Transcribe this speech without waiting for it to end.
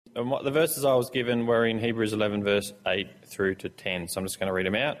The verses I was given were in Hebrews 11, verse 8 through to 10, so I'm just going to read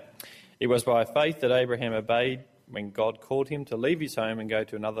them out. It was by faith that Abraham obeyed when God called him to leave his home and go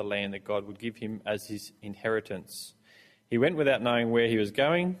to another land that God would give him as his inheritance. He went without knowing where he was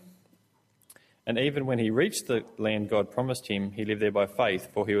going, and even when he reached the land God promised him, he lived there by faith,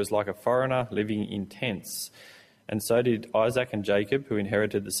 for he was like a foreigner living in tents. And so did Isaac and Jacob, who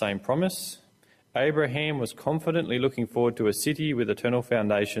inherited the same promise. Abraham was confidently looking forward to a city with eternal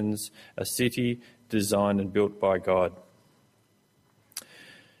foundations, a city designed and built by God.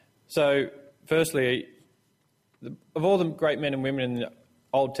 So, firstly, of all the great men and women in the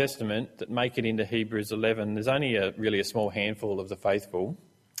Old Testament that make it into Hebrews 11, there's only really a small handful of the faithful.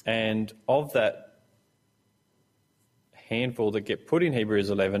 And of that handful that get put in Hebrews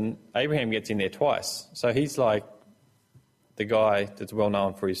 11, Abraham gets in there twice. So he's like the guy that's well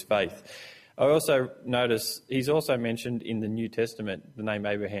known for his faith. I also notice he's also mentioned in the New Testament the name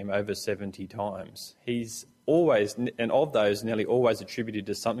Abraham over 70 times. He's always, and of those, nearly always attributed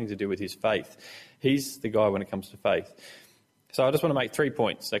to something to do with his faith. He's the guy when it comes to faith. So I just want to make 3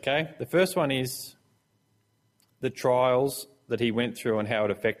 points, okay? The first one is the trials that he went through and how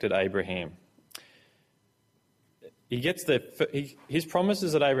it affected Abraham. His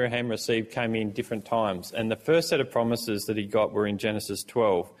promises that Abraham received came in different times, and the first set of promises that he got were in Genesis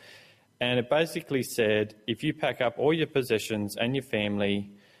 12. And it basically said, if you pack up all your possessions and your family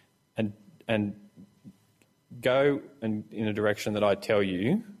and go in a direction that I tell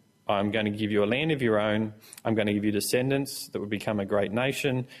you, I'm going to give you a land of your own. I'm going to give you descendants that would become a great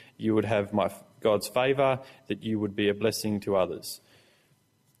nation. You would have God's favour, that you would be a blessing to others.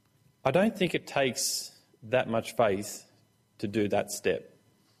 I don't think it takes that much faith to do that step.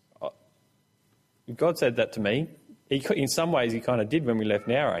 God said that to me. In some ways, he kind of did when we left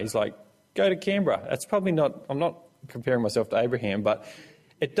Nowra. He's like, go to Canberra. That's probably not, I'm not comparing myself to Abraham, but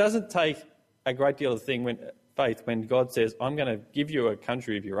it doesn't take a great deal of faith when God says, I'm going to give you a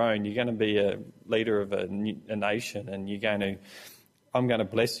country of your own. You're going to be a leader of a nation, and I'm going to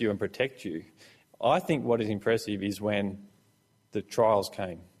bless you and protect you. I think what is impressive is when the trials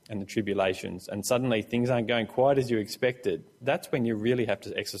came and the tribulations, and suddenly things aren't going quite as you expected. That's when you really have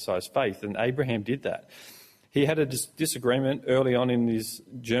to exercise faith, and Abraham did that. He had a disagreement early on in his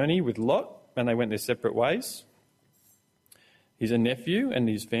journey with Lot, and they went their separate ways. He's a nephew and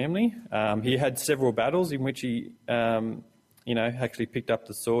his family. He had several battles in which he, actually picked up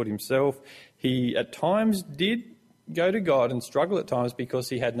the sword himself. He at times did go to God and struggle at times because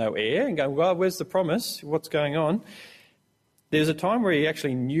he had no heir and go, well, where's the promise? What's going on? There's a time where he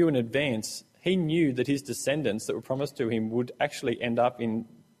actually knew in advance, he knew that his descendants that were promised to him would actually end up in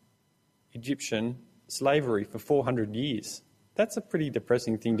Egyptian slavery for 400 years. That's a pretty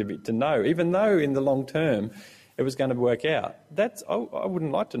depressing thing to know, even though in the long term it was going to work out. I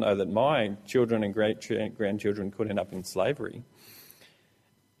wouldn't like to know that my children and grandchildren could end up in slavery.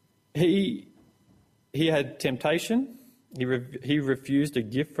 He had temptation. He refused a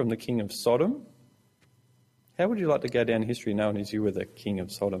gift from the king of Sodom. How would you like to go down history known as you were the king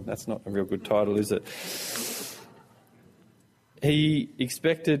of Sodom? That's not a real good title, is it? He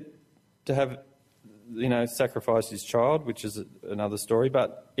expected to have sacrifice his child, which is another story.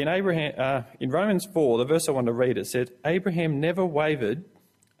 But in Romans 4, the verse I want to read, it said, Abraham never wavered.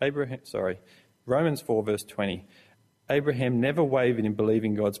 Romans 4, verse 20. Abraham never wavered in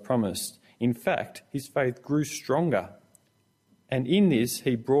believing God's promise. In fact, his faith grew stronger. And in this,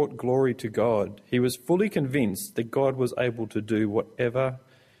 he brought glory to God. He was fully convinced that God was able to do whatever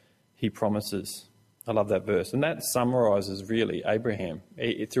he promises. I love that verse. And that summarises really Abraham.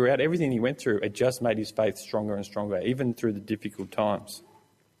 Throughout everything he went through, it just made his faith stronger and stronger, even through the difficult times.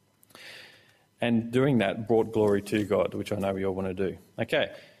 And doing that brought glory to God, which I know we all want to do.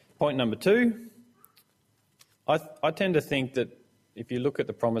 Okay, point number 2. I tend to think that if you look at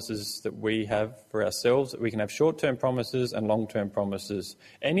the promises that we have for ourselves, that we can have short-term promises and long-term promises.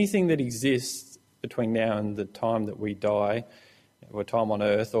 Anything that exists between now and the time that we die, or time on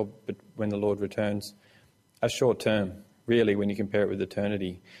earth, or when the Lord returns, are short-term, really, when you compare it with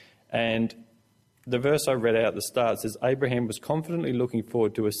eternity. And the verse I read out at the start says, Abraham was confidently looking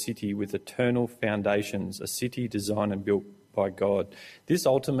forward to a city with eternal foundations, a city designed and built by God. This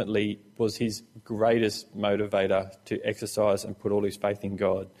ultimately was his greatest motivator to exercise and put all his faith in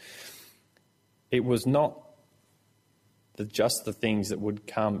God. It was not just the things that would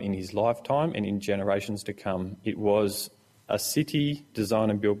come in his lifetime and in generations to come. It was a city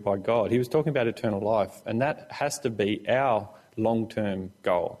designed and built by God. He was talking about eternal life, and that has to be our long-term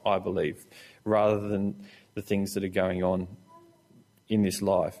goal, I believe, rather than the things that are going on in this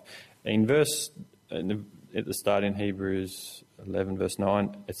life. At the start in Hebrews 11 verse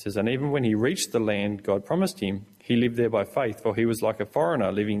 9, it says, "And even when he reached the land God promised him, he lived there by faith, for he was like a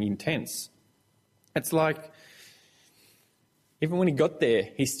foreigner living in tents." It's like, even when he got there,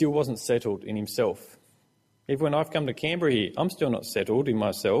 he still wasn't settled in himself. Even when I've come to Canberra here, I'm still not settled in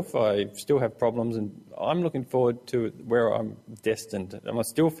myself. I still have problems, and I'm looking forward to where I'm destined. And I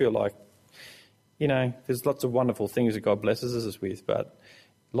still feel like, there's lots of wonderful things that God blesses us with, but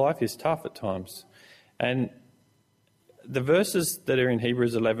life is tough at times. And the verses that are in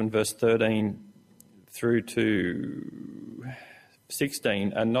Hebrews 11, verse 13 through to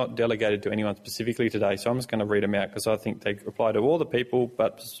 16 are not delegated to anyone specifically today, so I'm just going to read them out because I think they apply to all the people,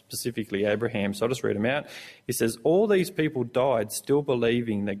 but specifically Abraham. So I'll just read them out. He says, "All these people died still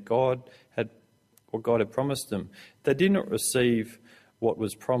believing that God had promised them. They did not receive what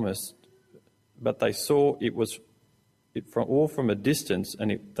was promised, but they saw it from a distance,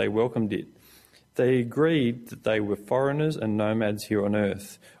 and they welcomed it. They agreed that they were foreigners and nomads here on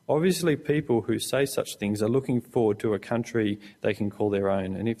earth. Obviously, people who say such things are looking forward to a country they can call their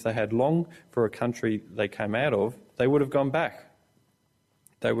own, and if they had longed for a country they came out of, they would have gone back.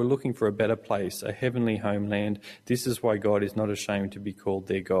 They were looking for a better place, a heavenly homeland. This is why God is not ashamed to be called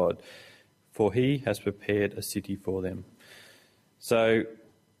their God, for he has prepared a city for them." So,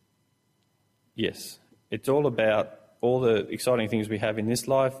 yes, it's all about all the exciting things we have in this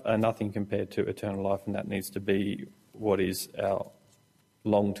life are nothing compared to eternal life, and that needs to be what is our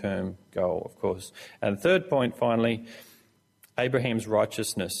long-term goal, of course. And the third point, finally, Abraham's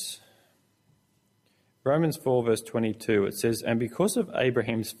righteousness. Romans 4 verse 22, it says, "And because of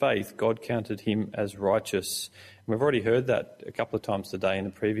Abraham's faith, God counted him as righteous." And we've already heard that a couple of times today in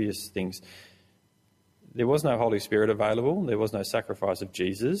the previous things. There was no Holy Spirit available. There was no sacrifice of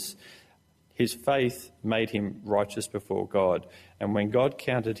Jesus. His faith made him righteous before God. And when God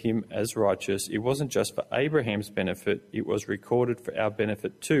counted him as righteous, it wasn't just for Abraham's benefit, it was recorded for our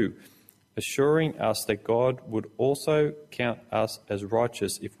benefit too, assuring us that God would also count us as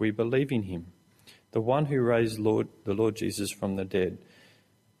righteous if we believe in him, the one who raised the Lord Jesus from the dead.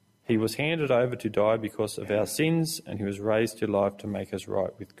 He was handed over to die because of our sins, and he was raised to life to make us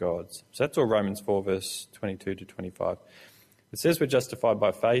right with God. So that's all Romans 4 verse 22 to 25. It says we're justified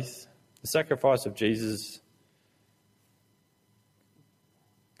by faith. The sacrifice of Jesus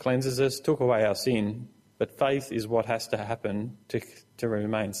cleanses us, took away our sin, but faith is what has to happen to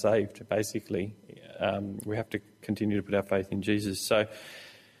remain saved, basically. We have to continue to put our faith in Jesus. So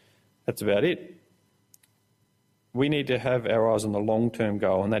that's about it. We need to have our eyes on the long-term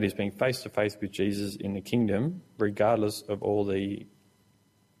goal, and that is being face-to-face with Jesus in the kingdom, regardless of all the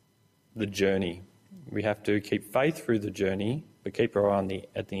journey. We have to keep faith through the journey, but keep our eye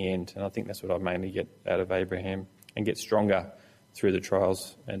at the end. And I think that's what I mainly get out of Abraham, and get stronger through the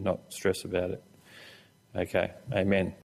trials and not stress about it. Okay, amen.